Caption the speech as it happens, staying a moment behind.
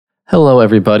Hello,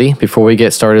 everybody. Before we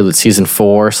get started with season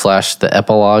 4 / the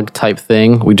epilogue type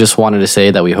thing, we just wanted to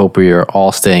say that we hope we are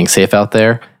all staying safe out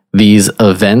there. These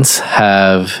events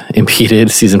have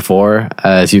impeded season 4,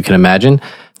 as you can imagine.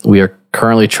 We are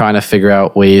currently trying to figure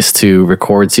out ways to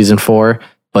record season 4,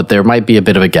 but there might be a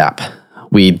bit of a gap.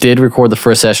 We did record the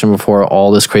first session before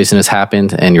all this craziness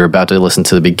happened, and you're about to listen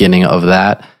to the beginning of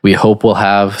that. We hope we'll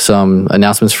have some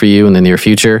announcements for you in the near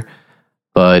future.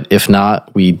 But if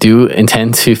not, we do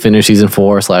intend to finish season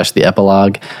 4 / the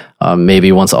epilogue.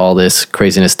 Maybe once all this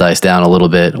craziness dies down a little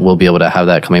bit, we'll be able to have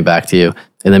that coming back to you.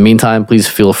 In the meantime, please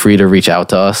feel free to reach out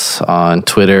to us on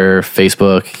Twitter,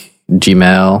 Facebook,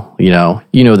 Gmail,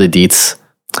 you know the deets.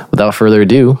 Without further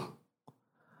ado,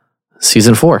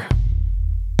 season 4.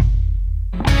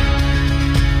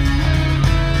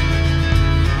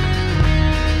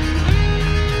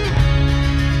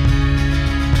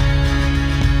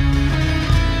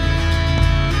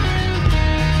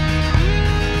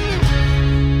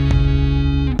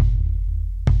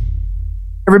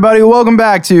 Everybody, welcome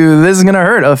back to This Is Gonna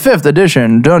Hurt, a 5th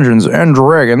edition Dungeons and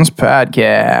Dragons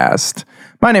podcast.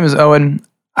 My name is Owen.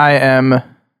 I am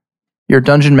your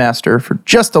dungeon master for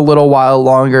just a little while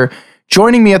longer.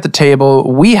 Joining me at the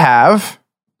table, we have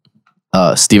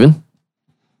Steven,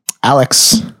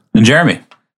 Alex, and Jeremy.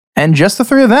 And just the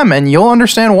three of them, and you'll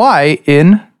understand why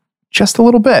in just a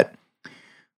little bit.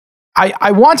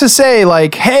 I want to say,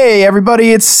 like, hey,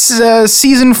 everybody, it's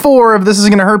season 4 of This Is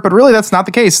Gonna Hurt, but really that's not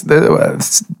the case.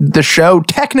 The show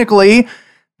technically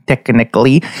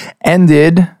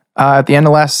ended at the end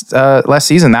of last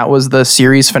season. That was the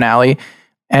series finale,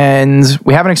 and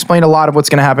we haven't explained a lot of what's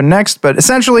going to happen next, but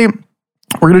essentially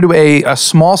we're going to do a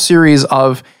small series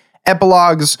of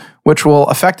epilogues, which will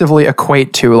effectively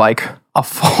equate to like a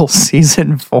full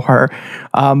season 4.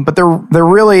 But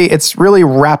it's really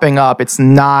wrapping up. It's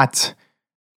not,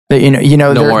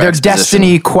 their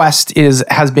destiny quest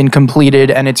has been completed,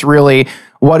 and it's really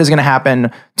what is going to happen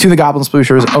to the Goblin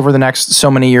Splooshers over the next so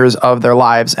many years of their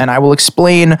lives. And I will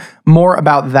explain more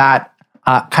about that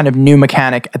kind of new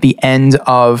mechanic at the end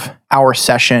of our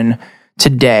session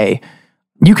today.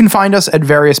 You can find us at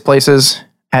various places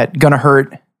at Gonna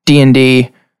Hurt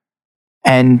D&D.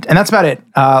 And that's about it.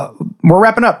 We're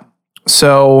wrapping up.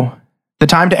 So the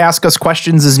time to ask us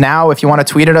questions is now. If you want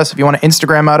to tweet at us, if you want to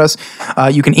Instagram at us,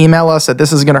 you can email us at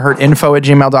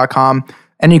thisisgonnahurtinfo@gmail.com.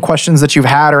 Any questions that you've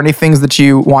had or any things that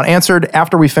you want answered.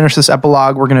 After we finish this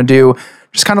epilogue, we're going to do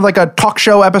just kind of like a talk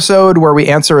show episode where we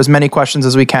answer as many questions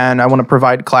as we can. I want to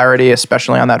provide clarity,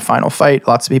 especially on that final fight.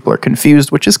 Lots of people are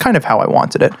confused, which is kind of how I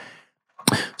wanted it.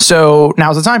 So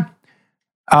now's the time.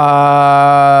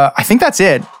 I think that's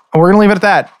it. We're going to leave it at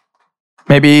that.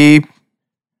 Maybe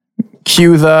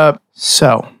cue the...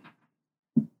 So,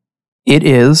 it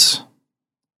is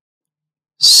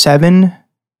 7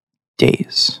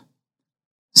 days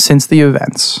since the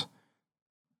events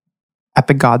at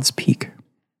the God's Peak.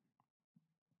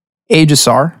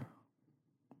 Aegisar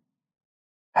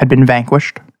had been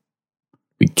vanquished.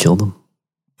 we killed him.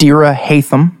 Dira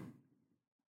Hatham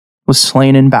was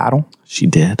slain in battle. She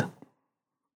did.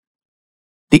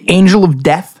 The Angel of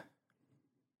Death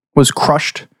was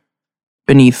crushed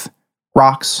beneath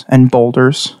rocks and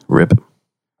boulders. Rip.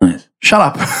 Nice. Shut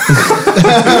up.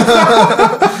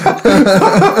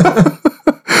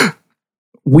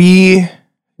 We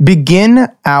begin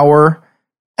our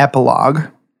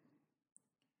epilogue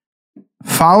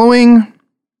following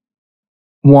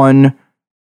one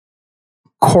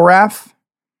Korath,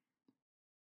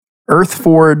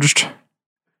 Earthforged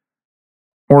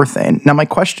Orthane. Now, my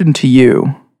question to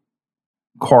you,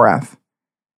 Korath,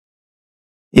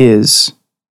 is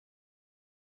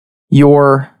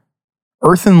your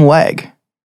earthen leg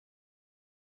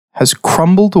has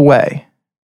crumbled away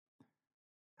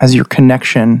as your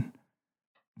connection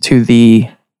to the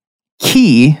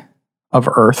key of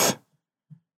Earth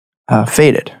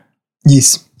faded.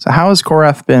 Yes. So how has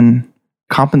Korath been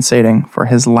compensating for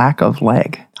his lack of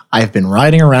leg? I've been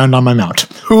riding around on my mount.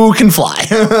 Who can fly?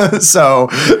 So.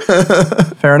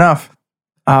 Fair enough.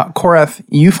 Korath,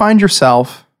 you find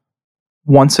yourself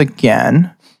once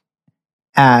again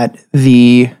at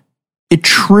the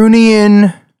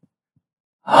Etrunian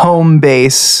home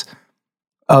base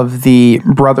of the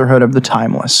Brotherhood of the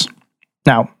Timeless.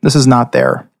 Now, this is not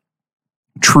their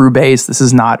true base. This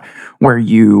is not where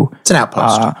you... It's an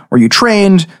outpost. Where you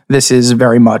trained. This is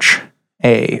very much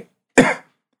an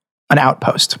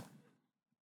outpost.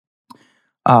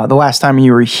 The last time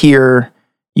you were here,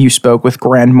 you spoke with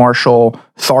Grand Marshal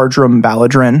Thardrum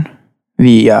Baladrin,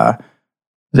 the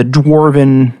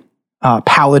dwarven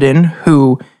paladin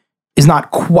who is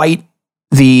not quite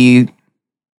the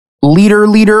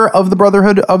leader of the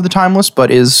Brotherhood of the Timeless,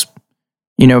 but is,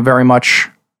 very much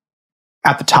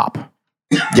at the top.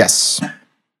 Yes.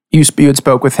 You had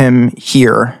spoke with him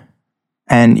here,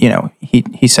 and,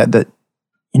 he said that,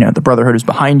 the Brotherhood is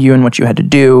behind you and what you had to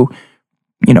do,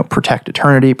 protect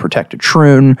Eternity, protect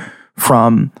Etrun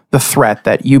from the threat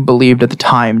that you believed at the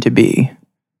time to be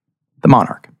the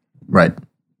Monarch. Right.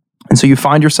 And so you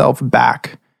find yourself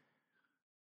back,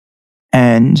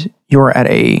 and you're at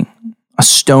a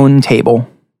stone table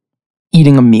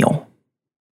eating a meal,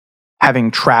 having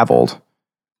traveled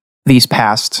these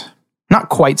past, not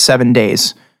quite 7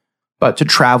 days, but to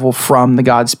travel from the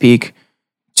God's Peak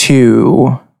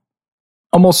to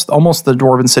almost the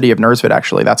dwarven city of Nersvid,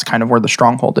 actually. That's kind of where the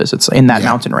stronghold is. It's in that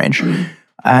mountain range.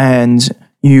 And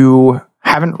you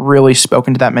haven't really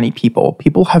spoken to that many people.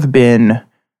 People have been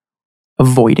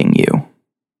avoiding you.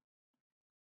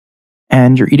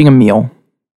 And you're eating a meal,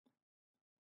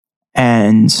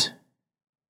 and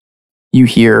you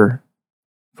hear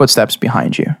footsteps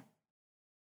behind you.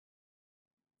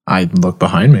 I look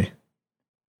behind me.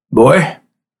 Boy,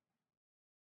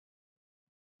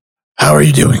 how are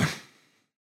you doing?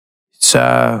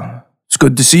 It's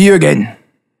good to see you again.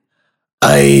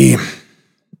 I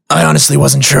honestly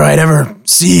wasn't sure I'd ever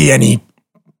see any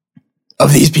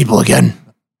of these people again.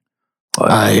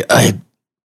 I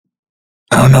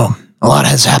don't know. A lot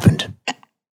has happened.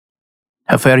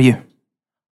 How far are you?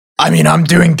 I mean, I'm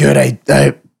doing good.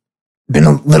 I've been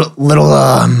a little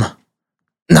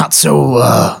not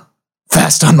so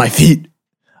fast on my feet.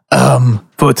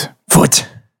 Foot.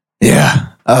 Yeah.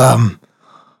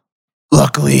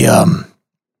 Luckily, I've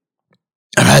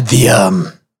had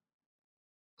the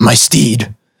my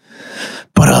steed,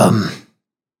 but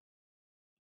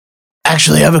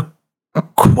actually, I have a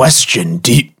question.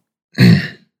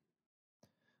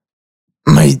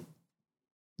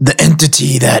 The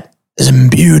entity that has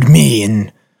imbued me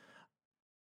and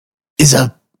is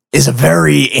a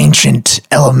very ancient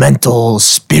elemental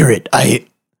spirit. I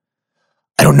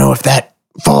don't know if that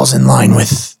falls in line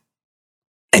with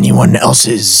anyone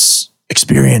else's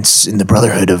experience in the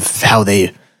Brotherhood of how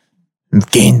they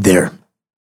gained their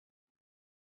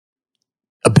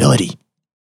ability.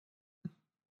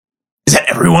 Is that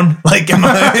everyone? Am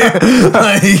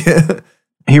I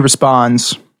He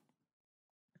responds,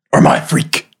 or am I a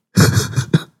freak?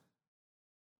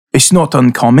 it's not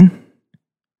uncommon.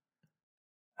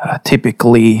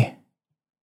 Typically,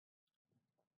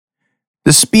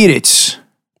 the spirits,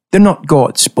 they're not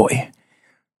gods, boy.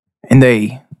 And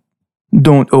they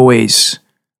don't always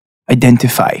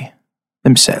identify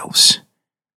themselves.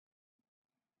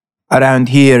 Around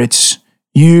here, it's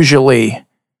usually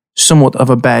somewhat of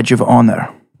a badge of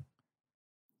honor.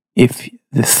 If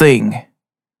the thing,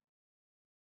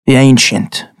 the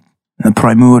ancient, the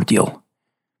primordial,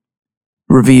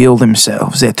 reveal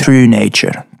themselves, their true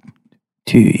nature,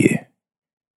 to you.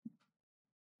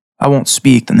 I won't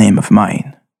speak the name of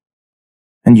mine,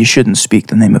 and you shouldn't speak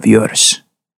the name of yours.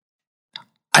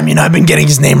 I mean, I've been getting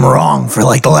his name wrong for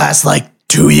the last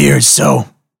 2 years, so.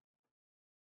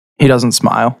 He doesn't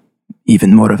smile.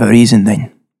 Even more of a reason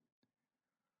then.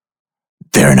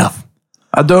 Fair enough.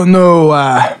 I don't know,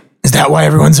 Is that why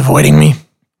everyone's avoiding me?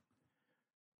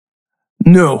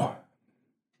 No.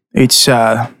 It's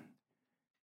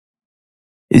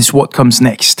what comes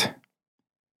next.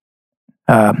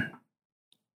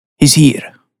 He's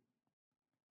here.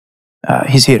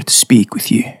 He's here to speak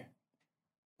with you.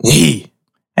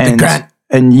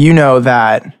 And you know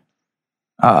that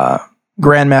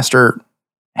Grandmaster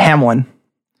Hamlin,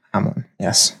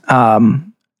 yes,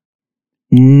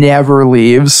 never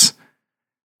leaves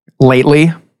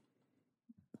lately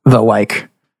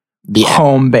the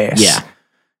home base. Yeah.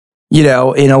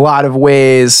 In a lot of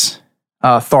ways,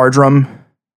 Thardrum,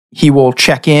 he will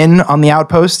check in on the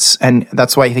outposts, and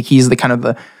that's why I think he's the kind of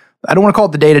I don't want to call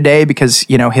it the day-to-day because,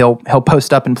 he'll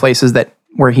post up in places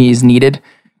where he's needed,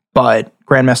 but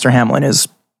Grandmaster Hamlin is,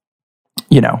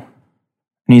 and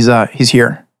he's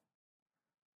here.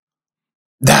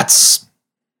 That's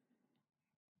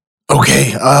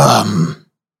okay.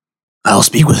 I'll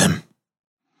speak with him.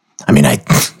 I mean, I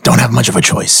don't have much of a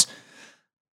choice.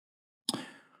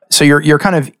 So you're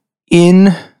kind of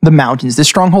in the mountains. This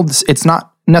stronghold, it's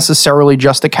not necessarily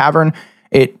just a cavern.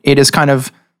 It is kind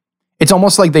of, it's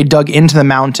almost like they dug into the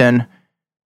mountain,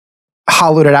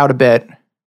 hollowed it out a bit,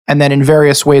 and then in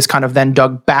various ways kind of then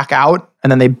dug back out, and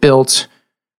then they built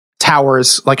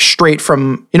towers straight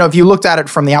from, if you looked at it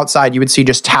from the outside, you would see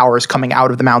just towers coming out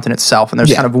of the mountain itself, and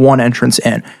there's kind of one entrance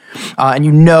in. And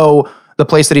the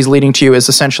place that he's leading to you is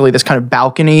essentially this kind of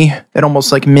balcony that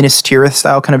almost like Minas Tirith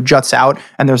style kind of juts out.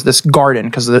 And there's this garden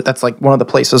because that's like one of the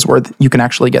places where you can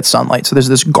actually get sunlight. So there's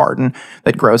this garden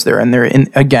that grows there. And they're in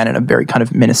a very kind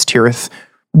of Minas Tirith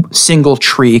single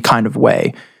tree kind of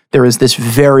way. There is this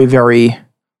very, very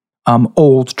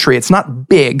old tree. It's not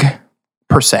big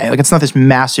per se. Like it's not this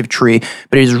massive tree,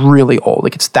 but it is really old.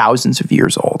 Like it's thousands of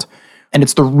years old. And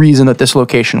it's the reason that this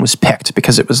location was picked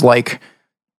because it was like,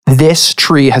 this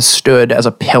tree has stood as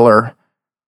a pillar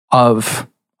of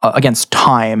against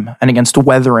time and against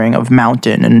weathering of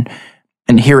mountain,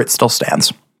 and here it still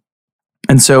stands.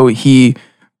 And so he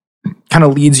kind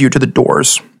of leads you to the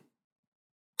doors,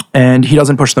 and he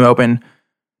doesn't push them open,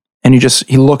 and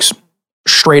he looks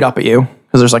straight up at you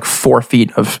because there's like 4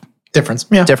 feet of Difference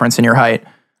in your height.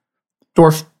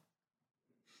 Dwarf.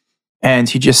 And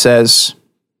he just says,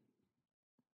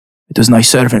 "It was nice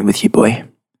serving with you, boy."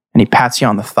 And he pats you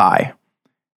on the thigh,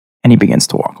 and he begins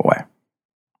to walk away.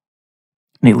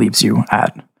 And he leaves you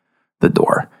at the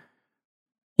door.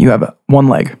 You have one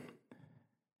leg.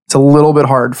 It's a little bit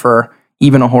hard for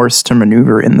even a horse to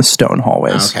maneuver in the stone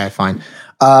hallways. Okay, fine.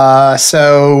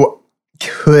 So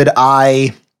could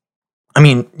I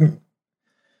mean,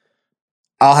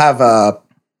 I'll have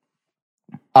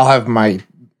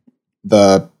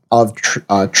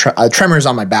tremors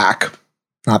on my back,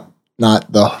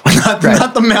 not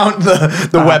the mount,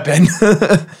 the weapon.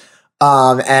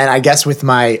 And I guess with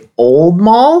my old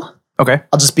maul, Okay.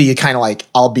 I'll just be kind of like,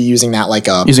 I'll be using that like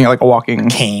a Using it like a walking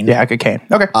cane. Yeah, like a cane.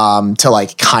 Okay. to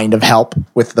like kind of help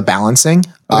with the balancing.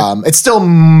 It's still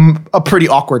a pretty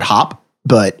awkward hop,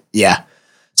 but yeah.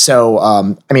 So I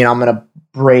mean, I'm gonna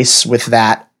brace with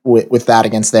that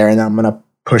against there, and then I'm gonna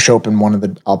push open one of the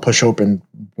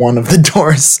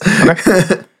doors.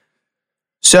 Okay.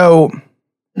 So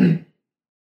the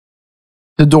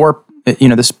door,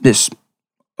 this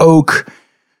oak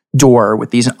door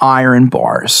with these iron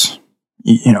bars,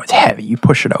 it's heavy. You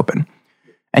push it open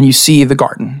and you see the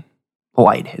garden. The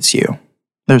light hits you.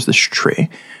 There's this tree.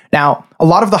 Now, a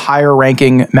lot of the higher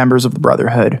ranking members of the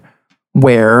Brotherhood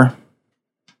wear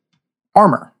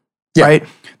armor, right?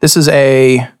 This is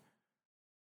in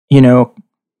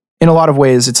a lot of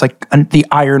ways, it's like the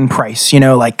iron price,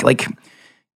 like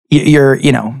you're,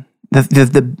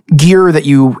 the gear that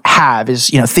you have is,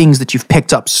 things that you've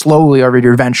picked up slowly over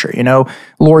your adventure.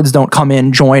 Lords don't come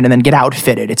in, join, and then get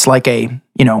outfitted. It's like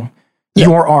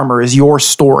your armor is your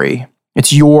story.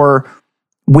 It's your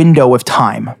window of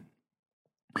time.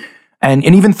 And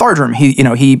even Thardrum,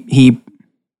 he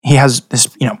has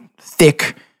this,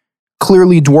 thick,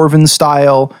 clearly dwarven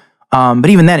style. But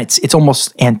even then it's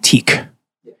almost antique.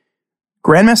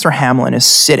 Grandmaster Hamlin is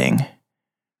sitting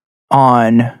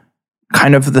on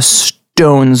kind of the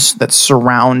stones that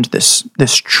surround this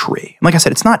tree. Like I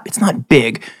said, it's not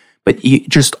big, but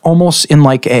just almost in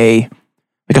like a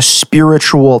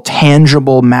spiritual,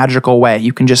 tangible, magical way.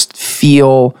 You can just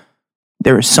feel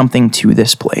there is something to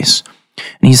this place.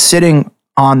 And he's sitting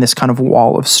on this kind of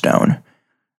wall of stone.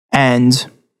 And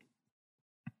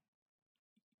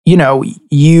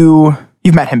you've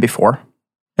met him before.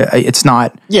 It's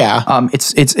not. Yeah.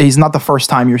 He's not the first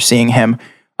time you're seeing him.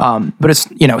 But it's,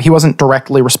 he wasn't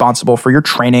directly responsible for your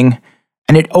training,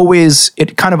 and it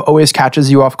kind of always catches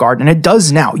you off guard, and it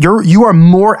does now. You are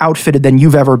more outfitted than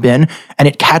you've ever been, and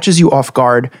it catches you off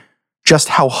guard just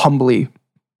how humbly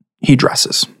he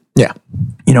dresses. Yeah.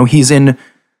 He's in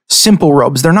simple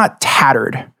robes. They're not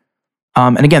tattered.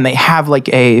 And again, they have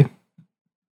like an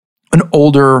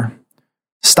older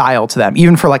style to them,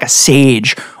 even for like a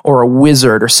sage or a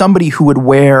wizard or somebody who would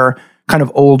wear kind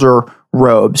of older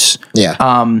robes.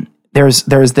 Yeah. There's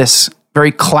this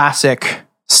very classic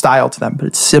style to them, but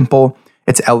it's simple,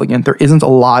 it's elegant. There isn't a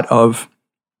lot of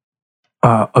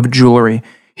jewelry.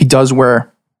 He does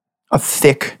wear a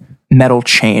thick metal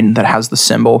chain that has the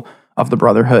symbol of the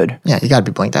Brotherhood. Yeah, you gotta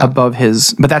be blinked out above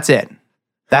his, but that's it.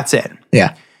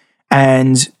 Yeah.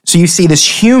 And so you see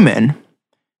this human,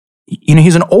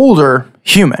 he's an older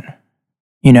human.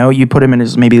 You put him in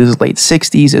maybe his late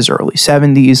 60s, his early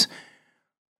 70s.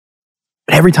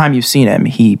 But every time you've seen him,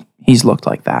 he's looked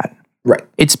like that. Right.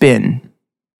 It's been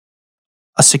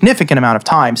a significant amount of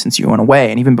time since you went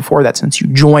away, and even before that, since you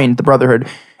joined the Brotherhood,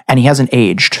 and he hasn't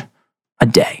aged a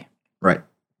day. Right.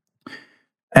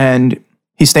 And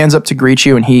he stands up to greet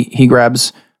you, and he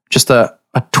grabs just a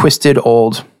twisted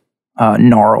old,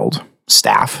 gnarled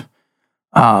staff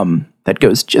that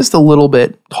goes just a little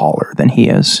bit taller than he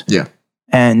is. Yeah.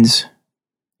 And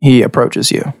he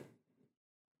approaches you.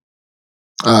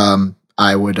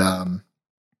 I would kind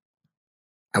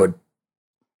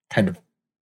of,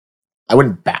 I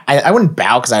wouldn't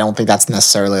bow because I don't think that's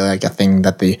necessarily like a thing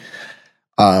that the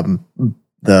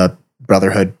the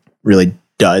Brotherhood really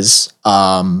does.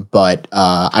 But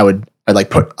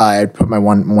I'd put my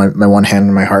one hand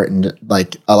on my heart and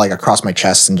like across my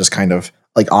chest and just kind of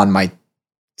like on my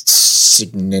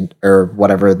signet or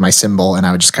whatever, my symbol, and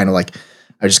I would just kind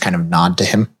of nod to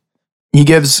him. He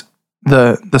gives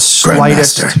the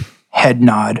slightest head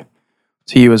nod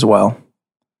to you as well.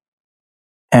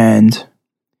 And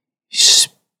he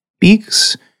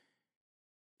speaks,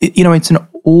 it's an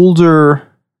older,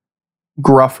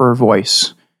 gruffer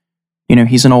voice.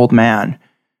 He's an old man,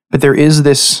 but there is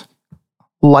this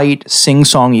light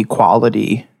sing-songy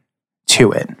quality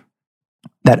to it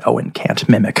that Owen can't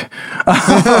mimic.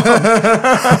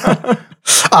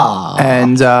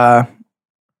 And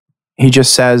he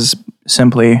just says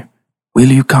simply,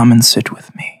 "Will you come and sit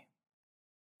with me?"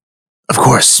 Of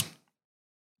course.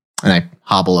 And I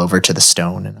hobble over to the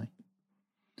stone.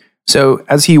 So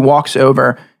as he walks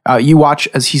over, you watch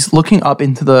as he's looking up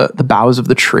into the boughs of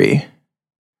the tree.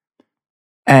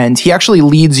 And he actually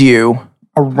leads you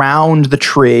around the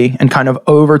tree and kind of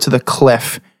over to the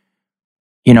cliff,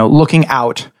 looking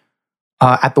out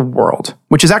at the world,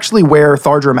 which is actually where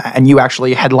Thardrum and you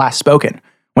actually had last spoken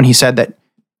when he said that,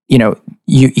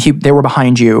 they were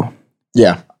behind you.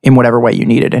 Yeah. In whatever way you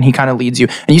needed. And he kind of leads you.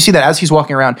 And you see that as he's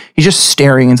walking around, he's just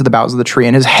staring into the boughs of the tree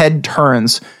and his head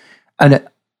turns and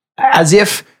as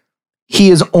if he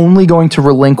is only going to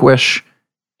relinquish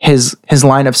his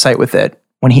line of sight with it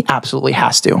when he absolutely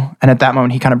has to. And at that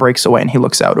moment, he kind of breaks away and he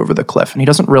looks out over the cliff and he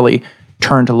doesn't really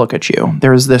turn to look at you.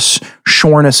 There's this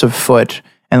sureness of foot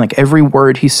and like every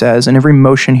word he says and every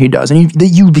motion he does, and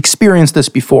you've experienced this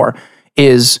before,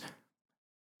 is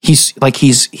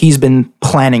he's been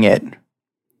planning it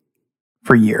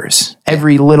for years.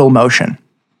 Every little motion.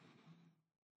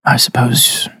 I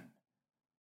suppose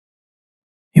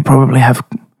you probably have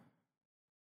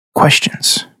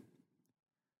questions.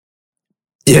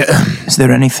 Yeah. Is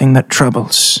there anything that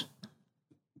troubles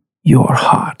your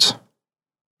heart?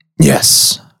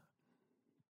 Yes.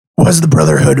 Was the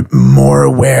Brotherhood more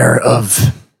aware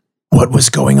of what was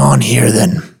going on here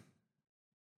than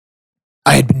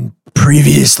I had been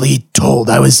previously told?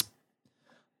 I was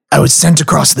sent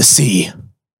across the sea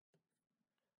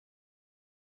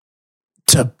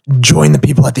to join the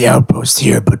people at the outpost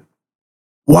here, but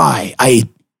why?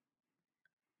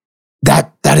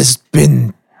 That has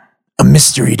been a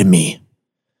mystery to me.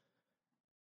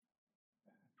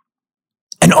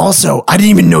 And also, I didn't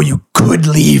even know you could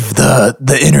leave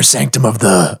the inner sanctum of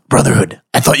the Brotherhood.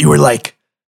 I thought you were like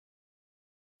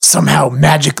somehow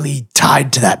magically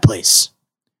tied to that place.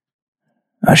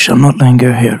 I shall not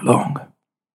linger here long.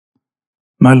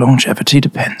 My longevity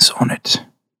depends on it.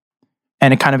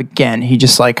 And it kind of, again, he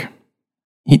just like,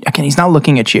 he's not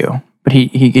looking at you, but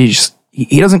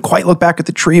he doesn't quite look back at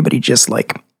the tree, but he just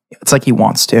like, it's like he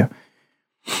wants to.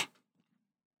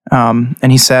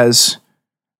 And he says,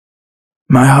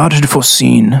 my heart had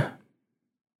foreseen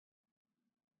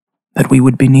that we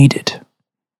would be needed.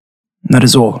 That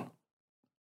is all.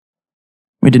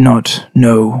 We did not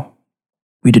know.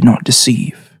 We did not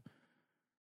deceive.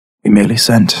 We merely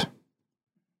sent.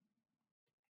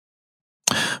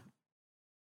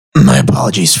 My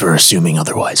apologies for assuming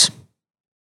otherwise.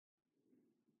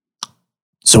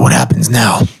 So what happens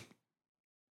now?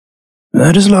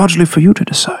 That is largely for you to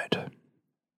decide.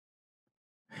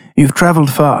 You've traveled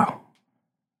far.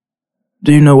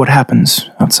 Do you know what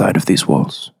happens outside of these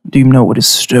walls? Do you know what is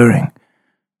stirring,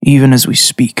 even as we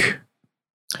speak,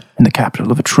 in the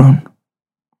capital of Atrun?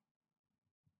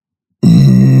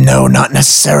 No, not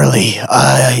necessarily.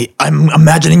 I'm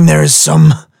imagining there's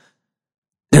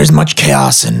much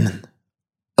chaos and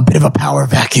a bit of a power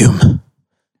vacuum.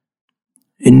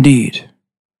 Indeed.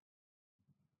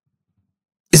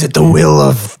 Is it the will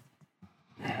of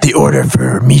the Order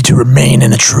for me to remain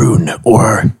in Atrun,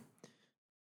 or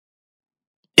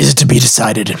is it to be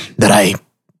decided that I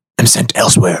am sent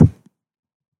elsewhere?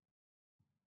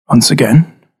 Once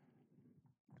again,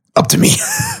 up to me.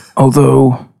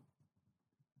 Although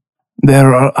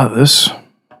there are others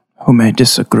who may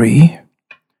disagree,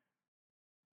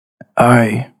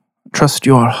 I trust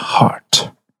your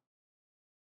heart.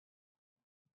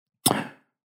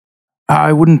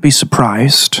 I wouldn't be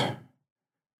surprised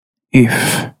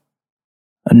if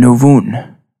a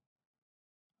Novun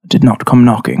did not come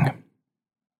knocking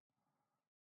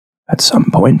at some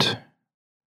point.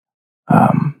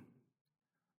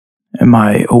 And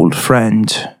my old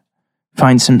friend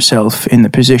finds himself in the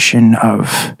position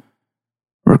of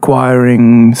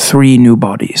requiring 3 new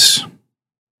bodies.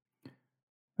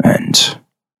 And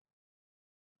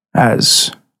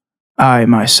as I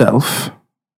myself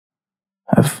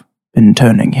have been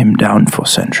turning him down for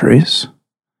centuries,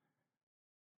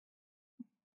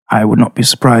 I would not be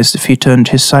surprised if he turned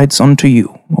his sights onto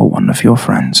you or one of your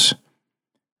friends.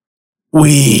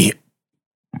 We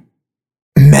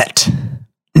met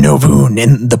Novoon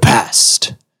in the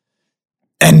past.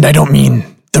 And I don't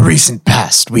mean the recent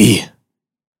past. We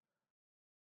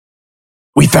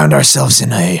found ourselves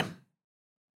in a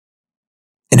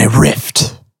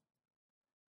rift.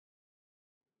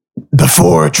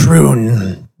 Before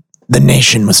Troon, the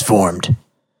nation was formed.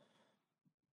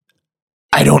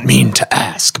 I don't mean to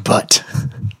ask, but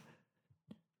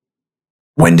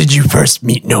when did you first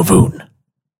meet Novoon?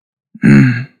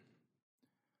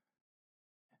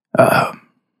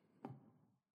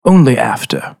 Only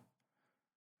after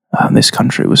this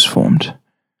country was formed.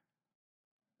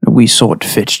 We sought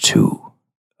fit to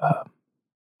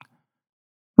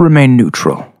remain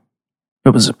neutral. It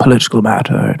was a political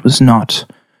matter. It was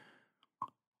not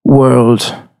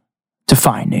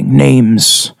world-defining.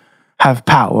 Names have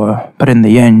power, but in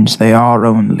the end, they are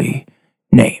only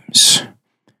names.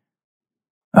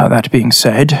 That being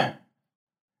said,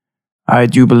 I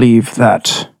do believe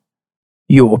that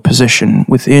your position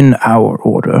within our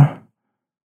order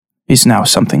is now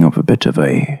something of a bit of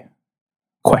a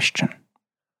question.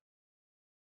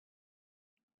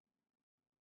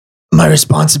 My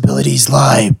responsibilities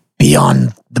lie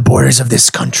beyond the borders of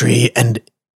this country and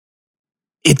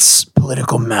its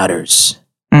political matters.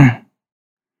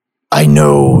 I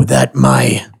know that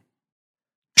my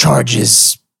charge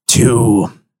is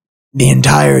to the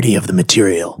entirety of the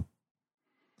material.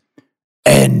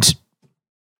 And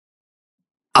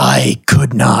I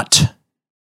could not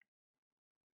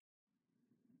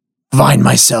find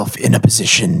myself in a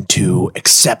position to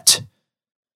accept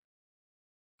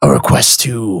a request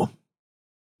to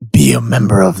be a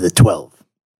member of the 12.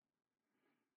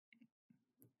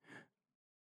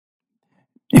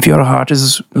 If your heart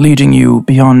is leading you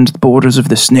beyond the borders of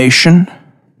this nation,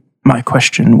 my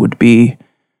question would be,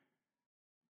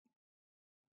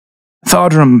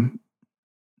 Thardrum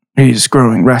is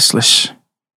growing restless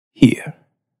here.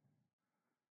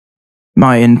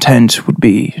 My intent would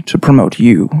be to promote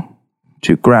you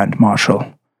to Grand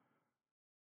Marshal,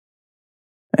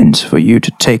 and for you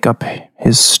to take up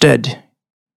his stead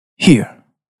here.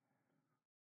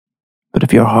 But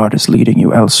if your heart is leading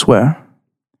you elsewhere,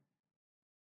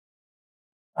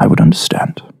 I would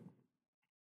understand.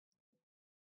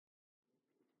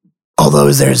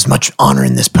 Although there's much honor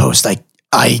in this post, I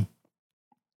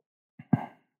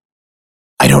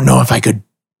don't know if I could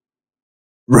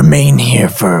remain here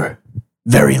for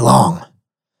very long.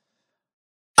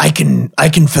 I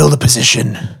can fill the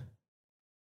position,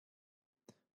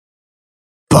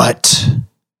 but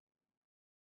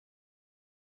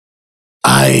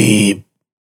I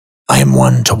am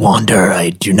one to wander.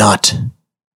 I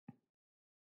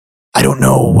don't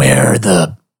know where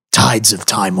the tides of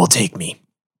time will take me,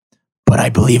 but I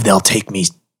believe they'll take me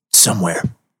somewhere.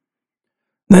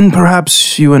 Then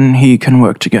perhaps you and he can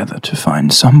work together to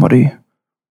find somebody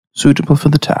suitable for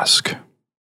the task.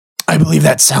 I believe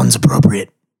that sounds appropriate.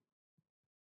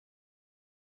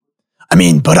 I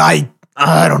mean, but I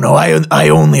don't know. I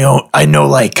know I know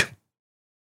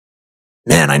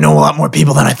a lot more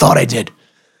people than I thought I did.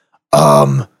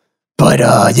 Yeah,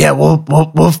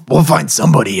 we'll find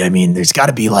somebody. I mean, there's got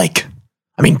to be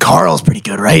Carl's pretty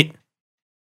good, right?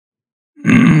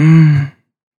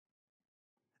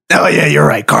 Oh yeah, you're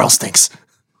right. Carl stinks.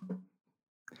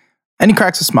 And he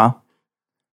cracks a smile.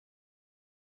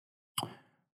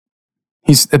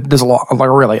 There's a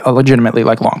legitimately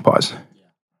long pause.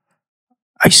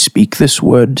 I speak this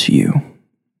word to you.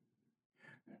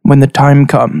 When the time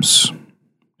comes,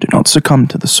 do not succumb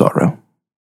to the sorrow.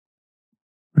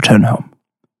 Return home.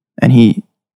 And he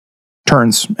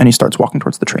turns and he starts walking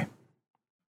towards the tree.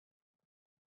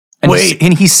 And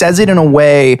and he says it in a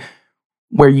way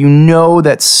where you know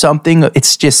that something,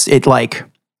 it's just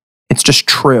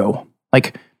true.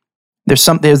 Like there's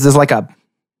a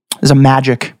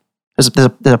magic, there's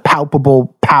a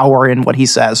palpable power in what he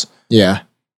says. Yeah.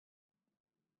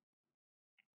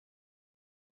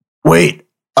 Wait,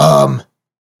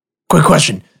 quick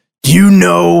question. Do you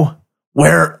know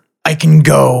where I can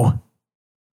go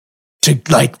to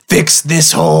fix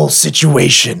this whole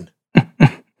situation?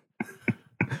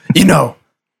 You know,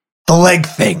 the leg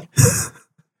thing.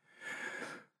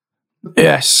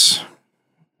 Yes.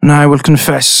 And I will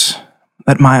confess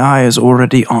that my eye is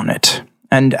already on it.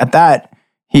 And at that,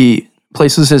 he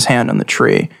places his hand on the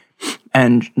tree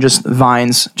and just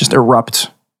vines just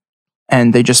erupt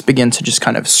and they just begin to just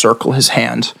kind of circle his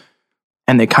hand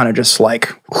and they kind of just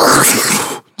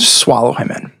swallow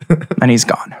him in and he's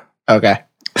gone. Okay.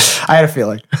 I had a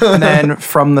feeling. And then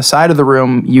from the side of the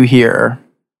room, you hear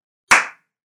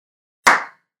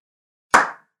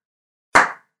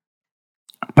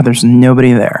but there's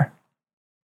nobody there.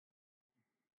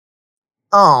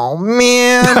 Oh,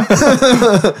 man.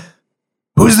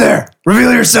 Who's there?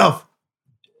 Reveal yourself.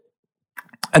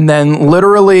 And then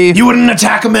literally You wouldn't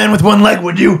attack a man with one leg,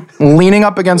 would you? leaning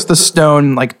up against the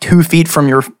stone, like 2 feet from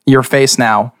your face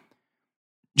now,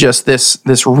 just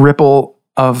this ripple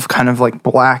of kind of like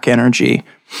black energy.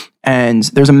 And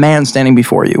there's a man standing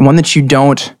before you, one that you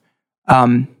don't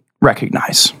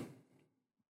recognize.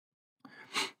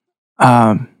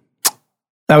 That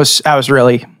was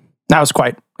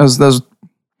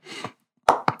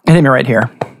it hit me right here.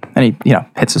 And he,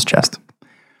 hits his chest.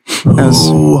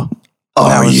 Who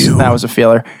are you? That was a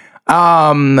feeler.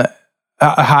 Hi,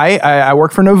 I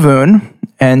work for Novoon,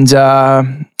 and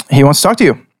he wants to talk to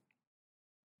you.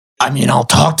 I mean, I'll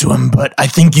talk to him, but I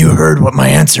think you heard what my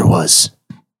answer was.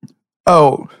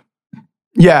 Oh,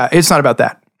 yeah, it's not about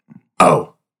that.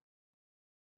 Oh,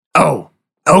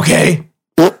 okay.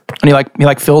 And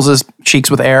he fills his cheeks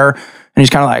with air, and he's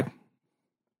kind of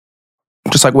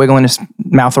just wiggling his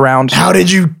mouth around. How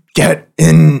did you get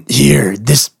in here?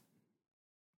 This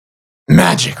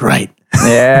magic, right?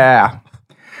 Yeah.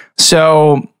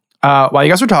 So while you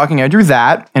guys were talking, I drew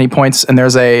that, and he points, and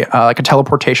there's a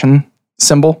teleportation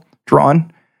symbol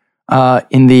drawn on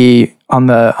the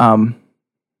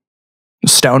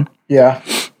stone. Yeah.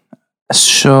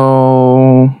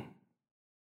 So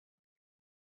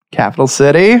Capital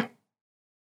City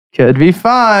could be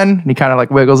fun. And he kind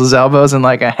of wiggles his elbows in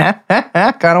a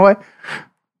kind of way.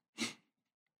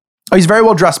 Oh, he's very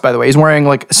well dressed, by the way. He's wearing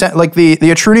the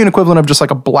Etrunian equivalent of just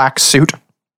a black suit,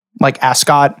 like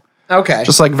ascot. Okay.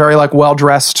 Just very well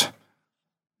dressed,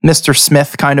 Mr.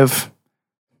 Smith kind of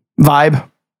vibe.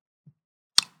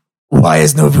 Why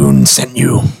has Novoon sent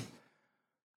you?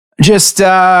 Just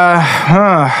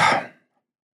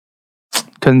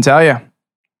couldn't tell you.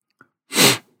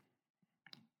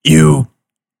 You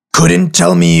couldn't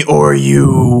tell me, or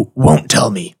you won't tell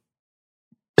me.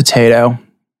 Potato.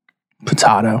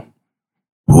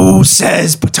 Who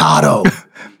says potato?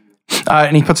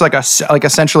 And he puts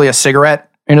essentially a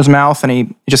cigarette in his mouth, and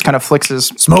he just kind of flicks his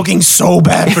Smoking so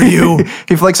bad for you.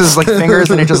 he flicks his fingers,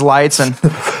 and he just lights and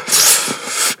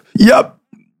yep.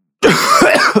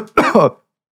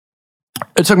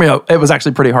 It took me it was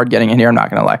actually pretty hard getting in here, I'm not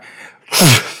gonna lie.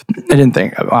 I didn't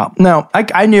think, well, no,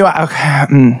 I knew. Okay.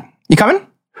 You coming?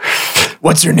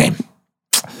 What's your name?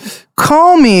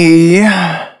 Call me.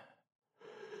 And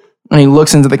he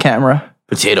looks into the camera.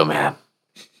 Potato Man.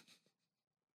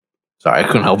 Sorry, I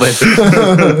couldn't help it.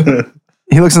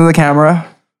 He looks into the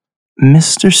camera.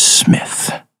 Mr.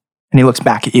 Smith. And he looks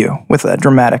back at you with a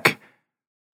dramatic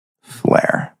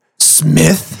flair.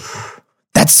 Smith?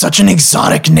 That's such an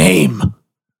exotic name.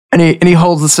 And he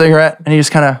holds the cigarette, and he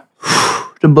just kind of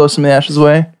to blow some of the ashes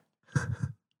away.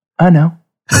 I know.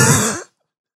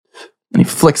 And he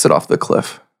flicks it off the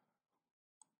cliff.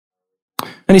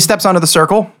 And he steps onto the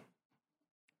circle.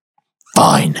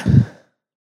 Fine.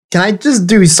 Can I just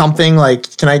do something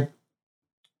can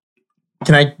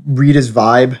I read his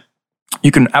vibe?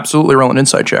 You can absolutely roll an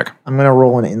insight check. I'm going to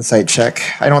roll an insight check.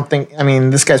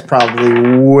 This guy's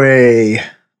probably way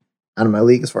out of my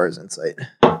league as far as insight.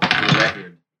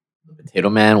 Potato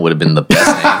Man would have been the best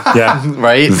name. Yeah.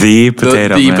 Right? The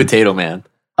Potato the Man. Potato Man.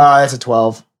 That's a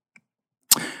 12.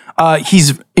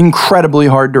 He's incredibly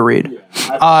hard to read.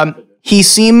 He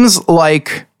seems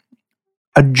like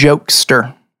a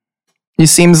jokester. He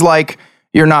seems like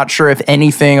you're not sure if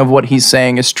anything of what he's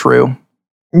saying is true.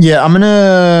 Yeah, I'm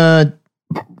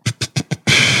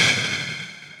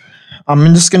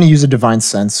just gonna use a divine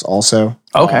sense also.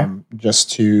 Okay.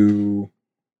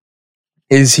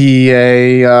 Is he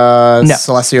a No.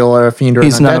 celestial or a fiend or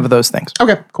He's an none undead? of those things.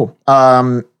 Okay, cool.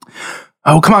 Oh,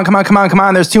 come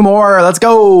on. There's 2 more. Let's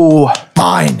go.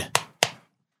 Fine.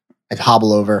 I'd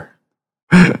hobble over.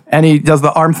 And he does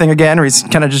the arm thing again, where he's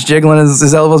kind of just jiggling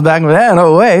his elbows back, and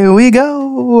away we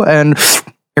go. And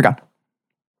you're gone.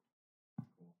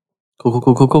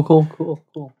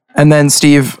 Cool. And then,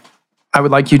 Steve, I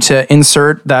would like you to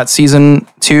insert that season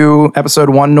 2, episode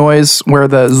 1 noise where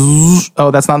the zzz,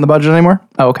 oh, that's not in the budget anymore?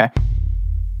 Oh, okay.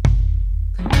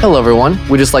 Hello, everyone.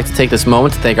 We'd just like to take this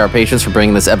moment to thank our patrons for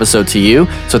bringing this episode to you.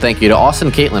 So thank you to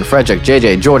Austin, Caitlin, Frederick,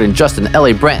 JJ, Jordan, Justin,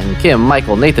 Ellie, Brenton, Kim,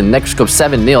 Michael, Nathan, Necroscope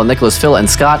 7, Neil, Nicholas, Phil, and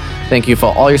Scott. Thank you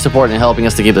for all your support and helping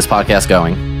us to keep this podcast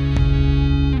going.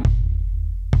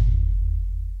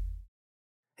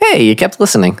 Hey, you kept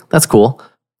listening. That's cool.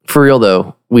 For real,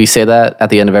 though, we say that at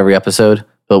the end of every episode,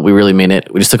 but we really mean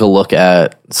it. We just took a look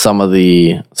at some of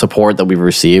the support that we've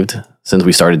received since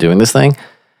we started doing this thing,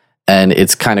 and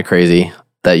it's kind of crazy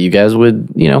that you guys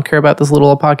would, care about this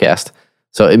little podcast.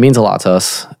 So it means a lot to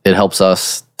us. It helps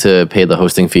us to pay the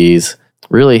hosting fees.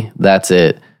 Really, that's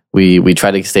it. We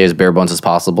try to stay as bare bones as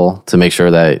possible to make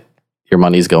sure that your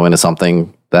money's going to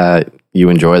something that you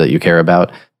enjoy, that you care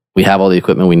about. We have all the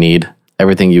equipment we need.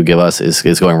 Everything you give us is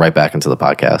going right back into the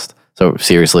podcast. So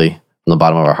seriously, from the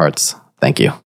bottom of our hearts, thank you.